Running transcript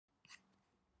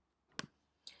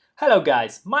Hello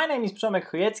guys, my name is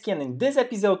Przemek Chojecki and in this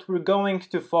episode we're going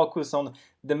to focus on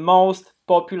the most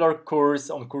popular course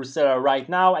on Coursera right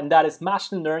now, and that is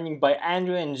Machine Learning by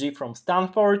Andrew Ng from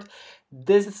Stanford.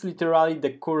 This is literally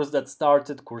the course that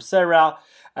started Coursera.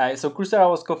 So Coursera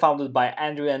was co-founded by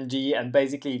Andrew Ng, and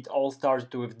basically it all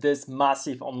started with this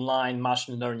massive online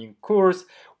machine learning course,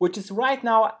 which is right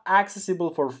now accessible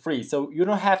for free. So you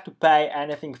don't have to pay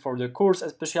anything for the course,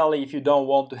 especially if you don't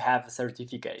want to have a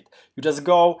certificate. You just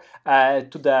go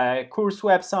to the course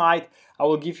website. I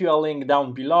will give you a link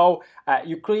down below.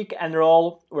 You click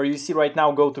enroll where you see right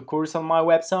now, go to course on my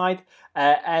website,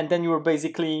 and then you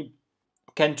basically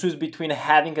can choose between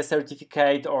having a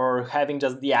certificate or having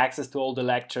just the access to all the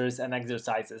lectures and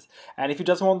exercises. And if you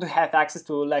just want to have access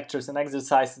to lectures and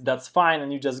exercises, that's fine,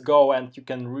 and you just go and you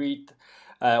can read,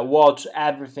 watch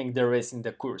everything there is in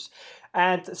the course.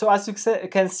 And so as you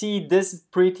can see, this is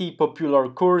pretty popular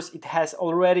course. It has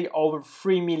already over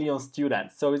 3 million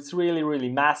students, so it's really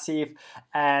massive.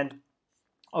 And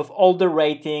of all the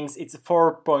ratings, it's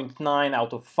 4.9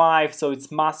 out of 5, so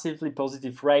it's massively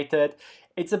positive rated.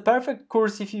 It's a perfect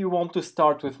course if you want to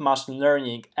start with machine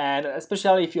learning, and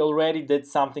especially if you already did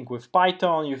something with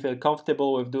Python, you feel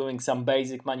comfortable with doing some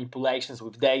basic manipulations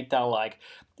with data like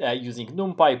using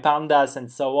NumPy, pandas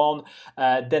and so on,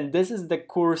 then this is the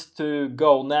course to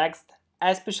go next.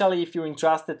 Especially if you're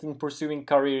interested in pursuing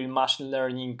career in machine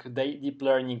learning, deep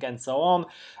learning and so on.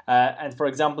 And for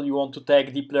example, you want to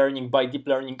take deep learning by deep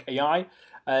learning AI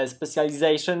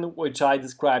specialization, which I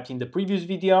described in the previous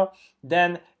video,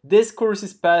 then this course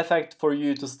is perfect for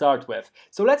you to start with.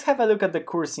 So let's have a look at the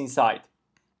course inside.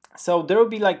 So there will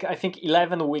be I think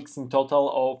 11 weeks in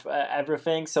total of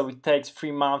everything. So it takes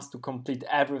 3 months to complete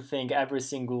everything, every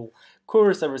single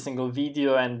course, every single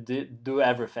video, and do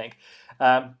everything.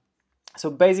 So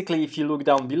basically, if you look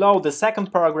down below, the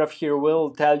second paragraph here will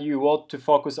tell you what to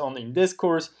focus on in this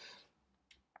course.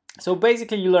 So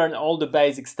basically, you learn all the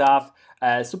basic stuff,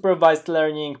 supervised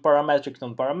learning, parametric,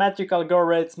 non-parametric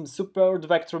algorithms, support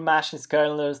vector machines,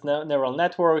 kernels, neural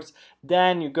networks.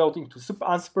 Then you go into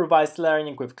unsupervised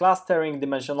learning with clustering,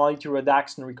 dimensionality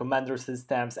reduction, recommender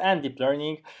systems, and deep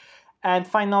learning. And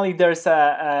finally, there's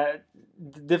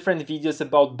different videos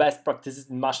about best practices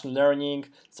in machine learning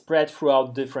spread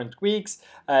throughout different weeks.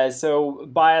 So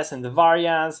bias and the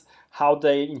variance, how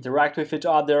they interact with each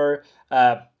other,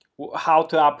 how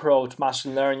to approach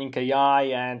machine learning AI,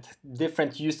 and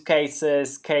different use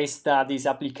cases, case studies,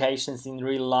 applications in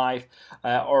real life,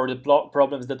 or the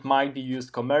problems that might be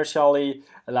used commercially,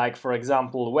 like for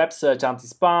example web search,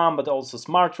 anti-spam, but also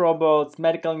smart robots,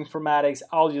 medical informatics,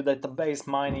 audio database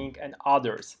mining, and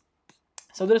others.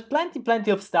 So there's plenty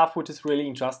of stuff which is really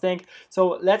interesting.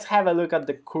 So let's have a look at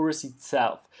the course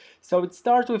itself. So it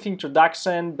starts with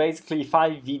introduction, basically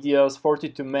 5 videos,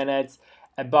 42 minutes,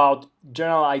 about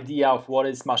general idea of what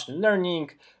is machine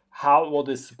learning, what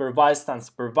is supervised and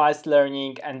unsupervised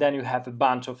learning, and then you have a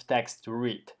bunch of text to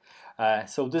read.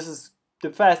 So the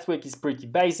first week is pretty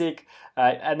basic.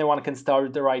 Anyone can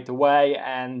start it right away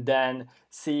and then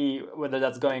see whether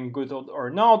that's going good or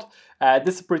not.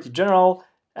 This is pretty general.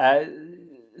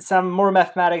 Some more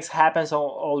mathematics happens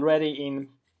already in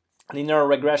linear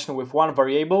regression with one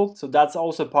variable, so that's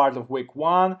also part of week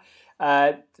 1.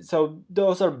 So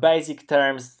those are basic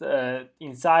terms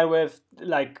inside with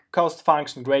like cost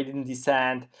function, gradient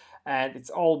descent, and it's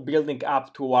all building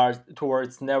up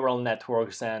towards neural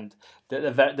networks and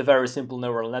the very simple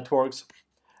neural networks.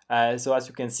 So as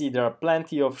you can see, there are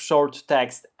plenty of short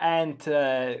text and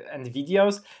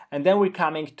videos. And then we're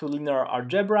coming to linear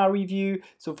algebra review.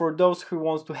 So for those who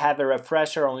want to have a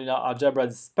refresher on linear algebra,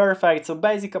 this is perfect. So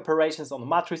basic operations on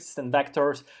matrices and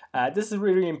vectors. This is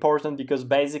really important because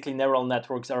basically neural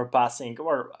networks are passing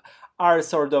or are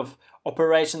sort of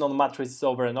operation on matrices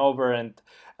over and over, and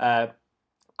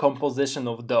composition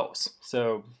of those.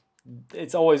 So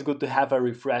it's always good to have a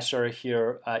refresher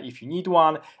here if you need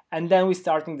one. And then we're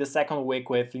starting the second week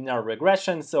with linear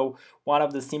regression. So one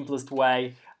of the simplest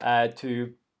way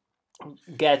to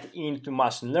get into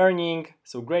machine learning.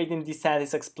 So gradient descent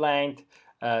is explained.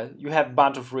 You have a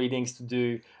bunch of readings to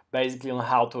do basically on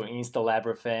how to install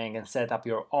everything and set up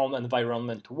your own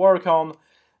environment to work on.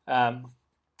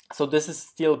 So this is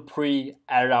still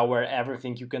pre-era where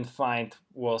everything you can find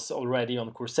was already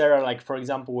on Coursera, like for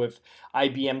example with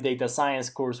IBM data science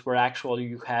course, where actually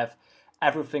you have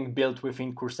everything built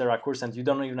within Coursera course and you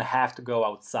don't even have to go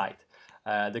outside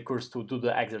the course to do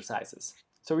the exercises.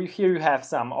 So here you have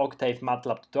some Octave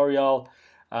MATLAB tutorial.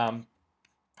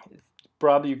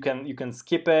 Probably you can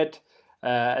skip it.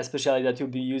 especially that you'll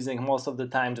be using most of the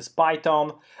time just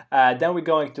Python. Then we're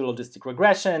going to logistic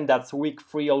regression, that's week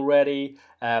 3 already,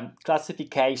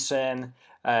 classification,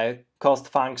 cost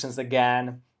functions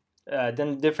again,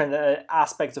 then different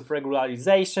aspects of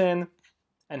regularization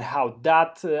and how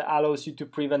that allows you to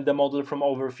prevent the model from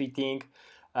overfitting.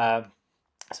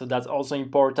 So that's also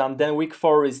important. Then week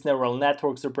 4 is neural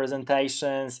networks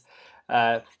representations.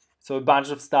 So a bunch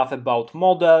of stuff about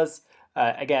models.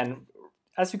 Again,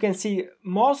 as you can see,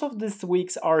 most of these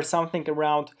weeks are something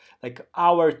around like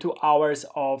hour, 2 hours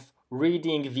of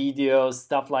reading videos,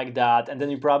 stuff like that. And then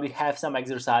you probably have some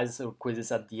exercises or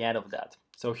quizzes at the end of that.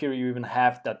 So here you even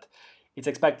have that it's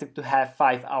expected to have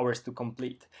 5 hours to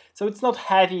complete. So it's not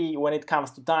heavy when it comes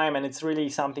to time, and it's really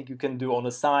something you can do on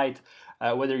the side.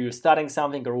 Whether you're studying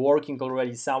something or working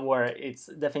already somewhere, it's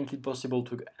definitely possible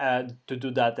to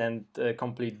do that and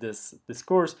complete this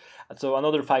course. So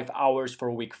another 5 hours for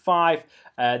week 5.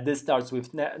 This starts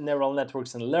with neural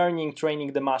networks and learning,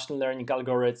 training the machine learning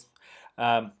algorithms.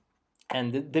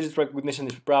 And the digit recognition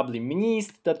is probably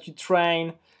missed that you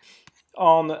train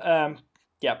on.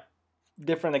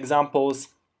 Different examples.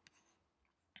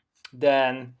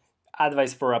 Then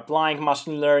advice for applying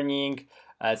machine learning,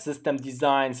 system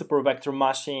design, supervector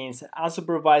machines,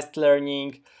 unsupervised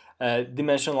learning,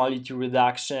 dimensionality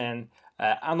reduction,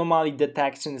 anomaly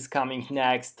detection is coming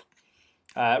next,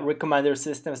 recommender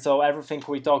system. So everything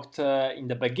we talked in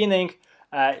the beginning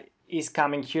is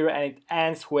coming here, and it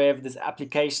ends with this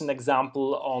application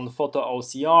example on photo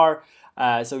OCR.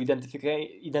 So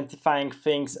identifying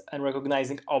things and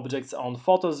recognizing objects on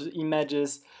photos,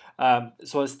 images.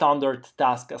 So a standard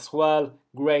task as well.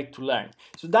 Great to learn.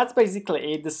 So that's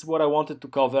basically it. This is what I wanted to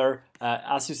cover.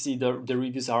 As you see, the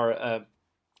reviews are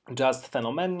just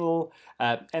phenomenal,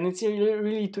 and it's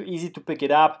really too easy to pick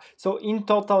it up. So in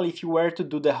total, if you were to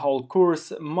do the whole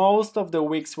course, most of the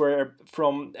weeks were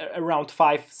from around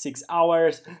 5-6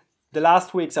 hours. The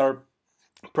last weeks are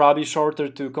probably shorter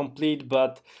to complete,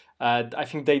 but I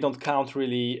think they don't count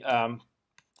really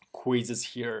quizzes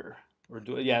here.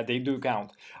 Yeah, they do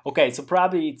count. Okay, so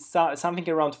probably it's something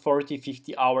around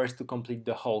 40-50 hours to complete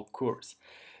the whole course.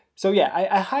 So yeah,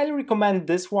 I highly recommend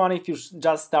this one if you're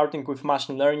just starting with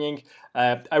machine learning.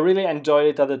 I really enjoyed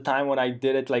it at the time when I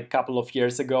did it like a couple of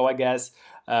years ago, I guess,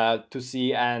 to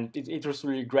see, and it was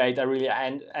really great. I really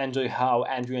enjoy how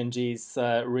Andrew Ng is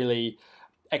really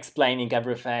explaining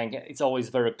everything. It's always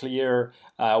very clear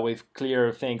with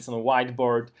clear things on a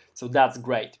whiteboard, so that's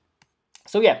great.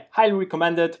 So yeah, highly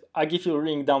recommended. I'll give you a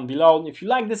link down below. If you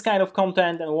like this kind of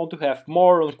content and want to have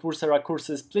more on Coursera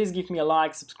courses, please give me a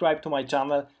like, subscribe to my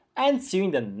channel, and see you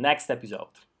in the next episode.